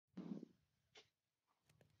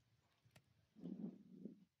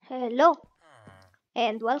Hello,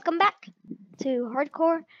 and welcome back to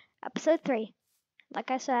Hardcore Episode 3.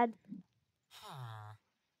 Like I said,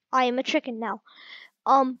 I am a chicken now.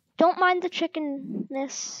 Don't mind the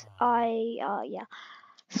chickenness. Yeah.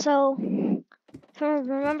 So, if I'm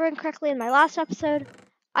remembering correctly, in my last episode,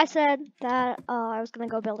 I said that I was gonna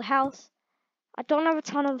go build a house. I don't have a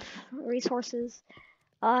ton of resources.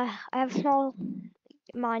 I have a small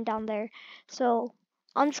mine down there, so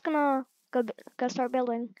I'm just gonna go start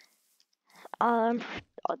building. I'm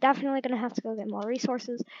definitely gonna have to go get more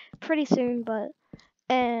resources pretty soon, but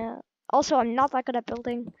also I'm not that good at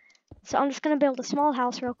building, so I'm just gonna build a small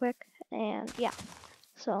house real quick, and yeah.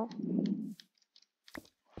 So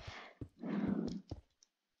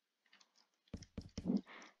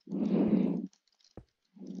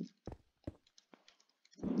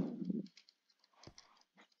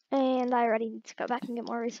and I already need to go back and get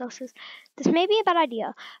more resources. This may be a bad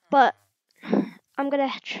idea, but I'm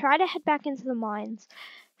gonna try to head back into the mines.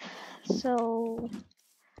 So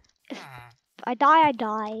if I die, I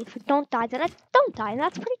die. If I don't die, then I don't die, and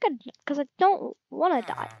that's pretty good because I don't want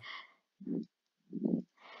to die.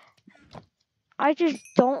 I just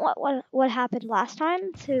don't want what happened last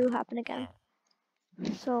time to happen again.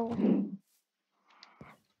 So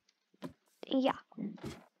yeah,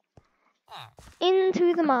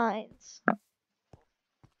 into the mines.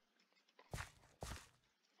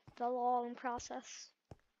 The long process.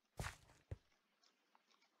 I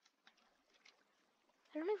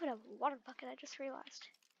don't even have a water bucket, I just realized.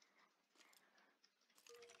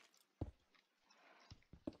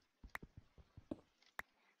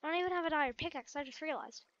 I don't even have an iron pickaxe, I just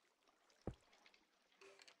realized.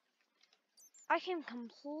 I came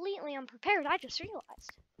completely unprepared, I just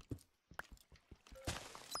realized.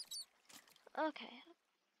 Okay.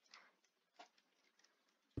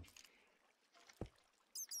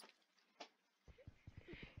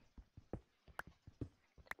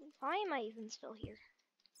 Why am I even still here?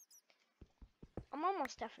 I'm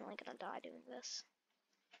almost definitely gonna die doing this.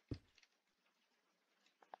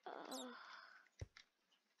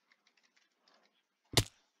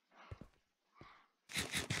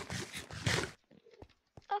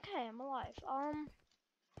 Okay, I'm alive.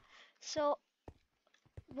 So,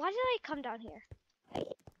 why did I come down here?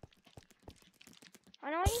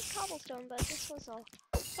 I know I need cobblestone, but this was a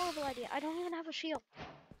horrible idea. I don't even have a shield.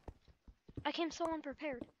 I came so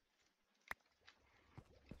unprepared.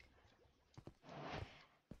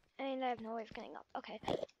 And I have no way of getting up. Okay,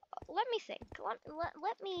 let me think.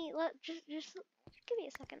 Just give me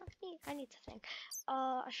a second. I need to think.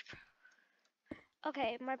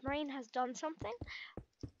 Okay, my brain has done something,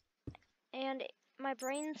 and my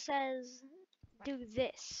brain says do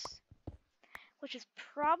this, which is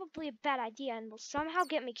probably a bad idea and will somehow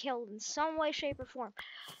get me killed in some way, shape, or form.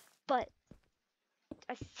 But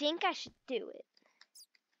I think I should do it.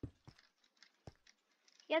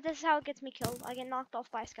 Yeah, this is how it gets me killed. I get knocked off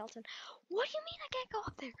by a skeleton. What do you mean I can't go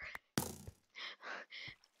up there?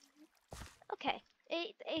 Okay,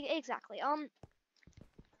 exactly. I'm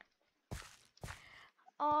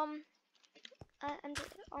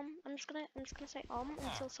just gonna say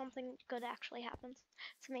until something good actually happens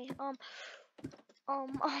to me. Um,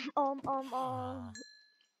 um, um, um.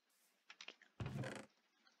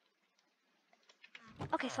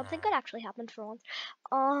 Okay, something good actually happened for once.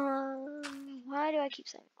 Why do I keep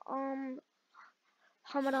saying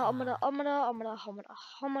humada, humada, humada, humada, humada,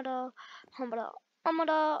 humada, humada,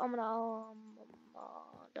 humada, humada,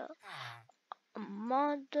 humada.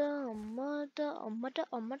 Amada, Amada, Amada,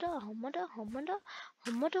 Amada, Amada, Amada, Amada, Amada,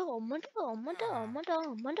 Amada, Amada,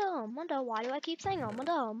 Amada, Amada. Why do I keep saying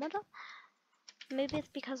Amada, Amada? Maybe it's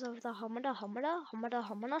because of the Hamada, Hamada, Hamada,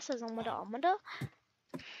 Hamada says Amada, Amada.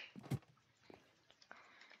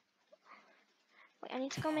 Wait, I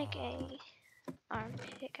need to go make a iron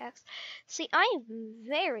pickaxe. See, I am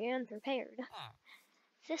very unprepared.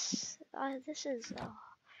 This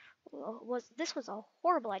was a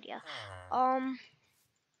horrible idea. Also,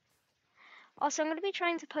 I'm gonna be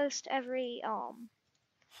trying to post every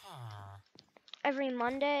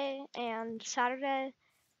Monday and Saturday.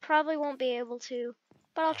 Probably won't be able to,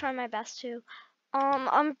 but I'll try my best to.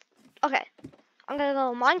 Okay. I'm gonna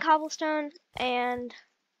go mine cobblestone and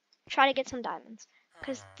try to get some diamonds,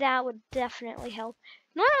 because that would definitely help.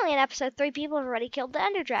 Normally in episode 3, people have already killed the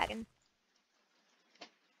Ender Dragon.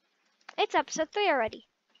 It's episode 3 already.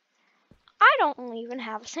 I don't even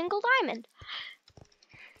have a single diamond.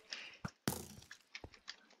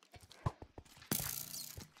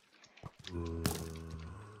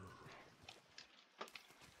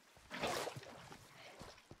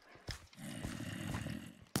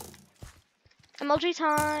 Emoji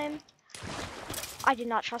time. I did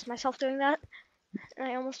not trust myself doing that. And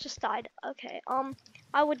I almost just died. Okay,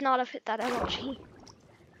 I would not have hit that emoji.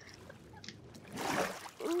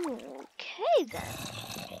 Ooh, okay then.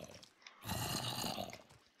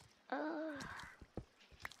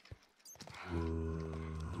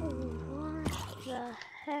 What the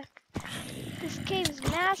heck? This cave is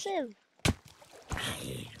massive.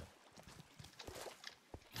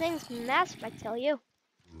 Thing's massive, I tell you.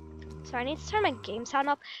 So I need to turn my game sound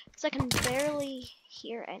up because I can barely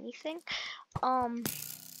hear anything.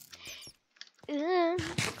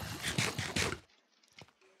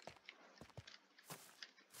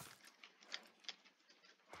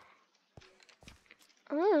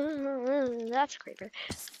 That's a creeper.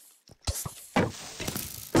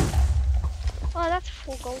 Oh, that's a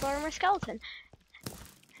full gold armor skeleton.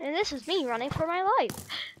 And this is me running for my life.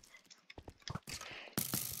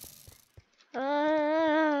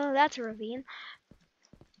 That's a ravine.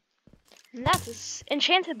 And that's an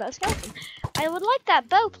enchanted bow skeleton. I would like that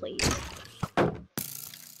bow, please.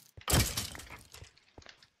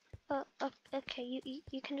 Okay,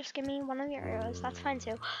 you can just give me one of your arrows. That's fine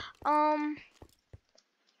too.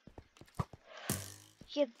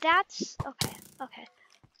 Yeah, that's okay. Okay.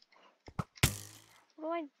 What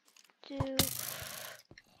do I do?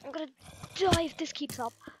 I'm gonna die if this keeps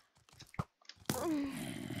up.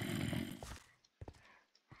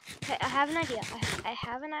 Okay, I have an idea. I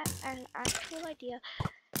have an actual idea.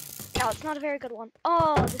 No, it's not a very good one.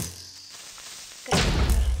 Oh, this is good.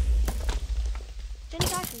 Didn't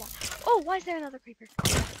die from that. Oh, why is there another creeper?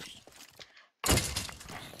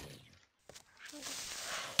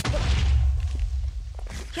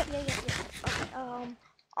 Yep. Okay,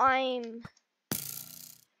 I'm...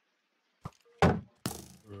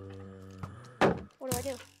 What do I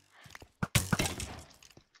do?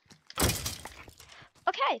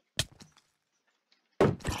 Okay.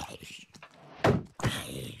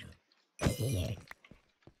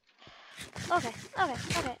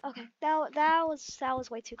 Okay. That was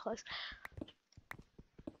way too close.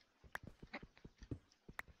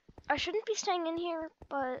 I shouldn't be staying in here,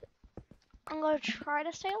 but I'm gonna try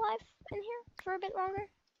to stay alive in here for a bit longer.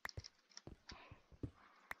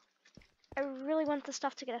 I really want the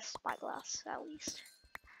stuff to get a spyglass, at least.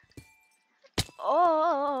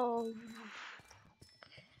 Oh.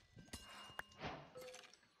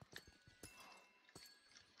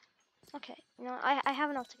 Okay, you know, I have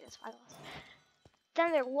enough to get a spyglass.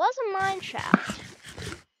 Then there was a mine shaft.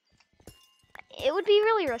 It would be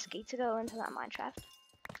really risky to go into that mine shaft.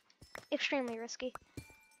 Extremely risky.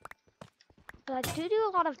 But I do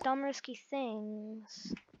a lot of dumb, risky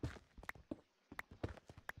things.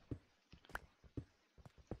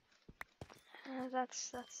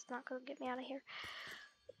 That's not gonna get me out of here.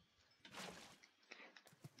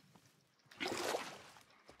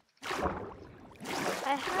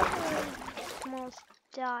 I have almost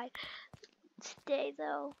died today,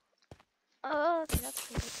 though. Oh, okay, that's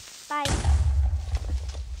good. Bye.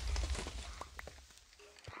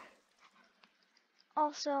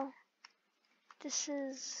 Also, this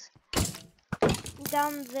is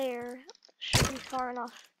down there. Should be far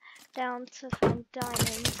enough down to find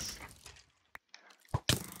diamonds.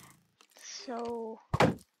 So,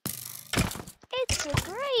 it's a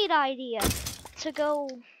great idea to go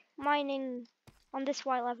mining on this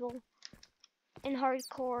Y level in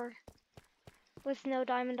hardcore with no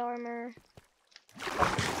diamond armor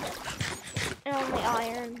and only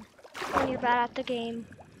iron when you're bad at the game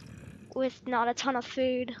with not a ton of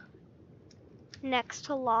food next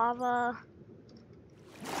to lava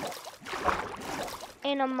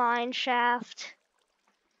in a mine shaft.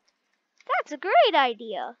 That's a great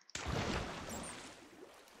idea.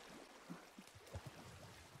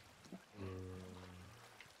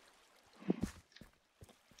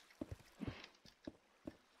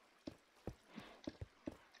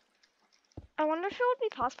 I wonder if it would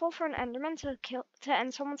be possible for an Enderman to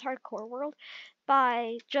end someone's hardcore world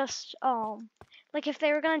by just like if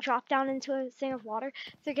they were gonna drop down into a thing of water,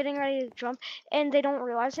 they're getting ready to jump and they don't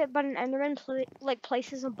realize it, but an Enderman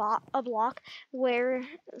places a block where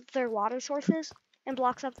their water source is and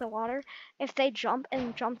blocks up the water. If they jump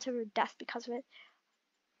to death because of it.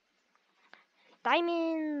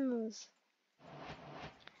 Diamonds!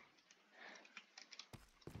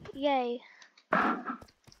 Yay.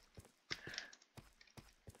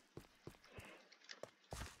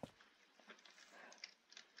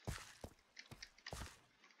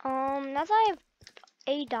 Now that I have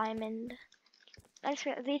a diamond,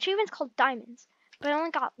 the achievement's called diamonds, but I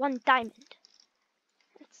only got one diamond.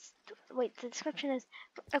 Wait, the description is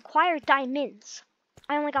acquire diamonds.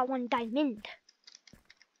 I only got one diamond.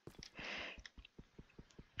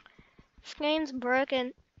 Game's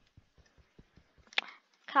broken.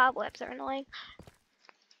 Cobwebs are annoying.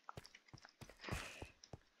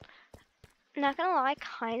 Not gonna lie,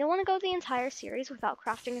 I kinda wanna go the entire series without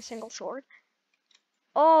crafting a single sword.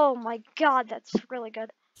 Oh my god, that's really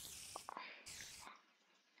good.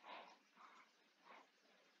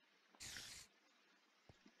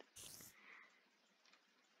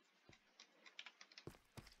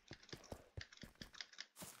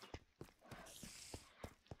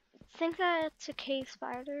 Think that's a cave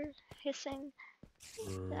spider hissing.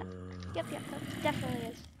 That, yep, that definitely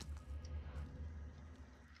is.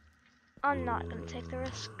 I'm not gonna take the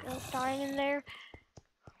risk of dying in there.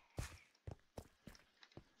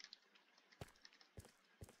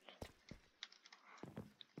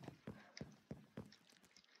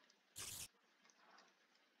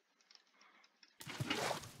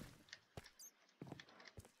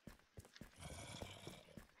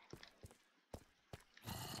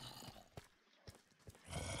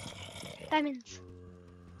 Diamonds.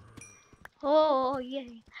 Oh,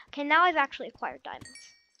 yay. Okay, now I've actually acquired diamonds.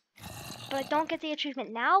 But I don't get the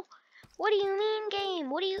achievement now? What do you mean, game?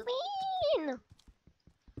 What do you mean?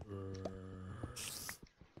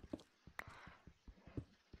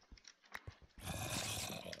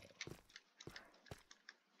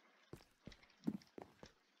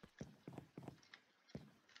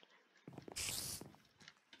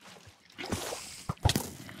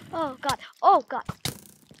 Oh god. Oh god.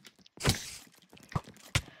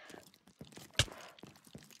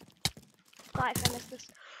 God, if I missed this.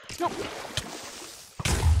 No.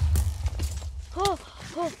 Oh,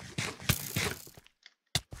 oh.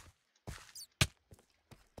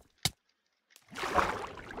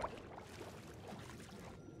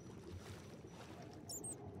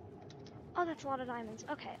 Oh, that's a lot of diamonds.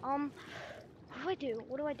 Okay, what do I do?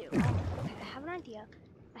 What do I do? Okay, I have an idea.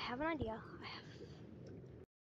 I have an idea.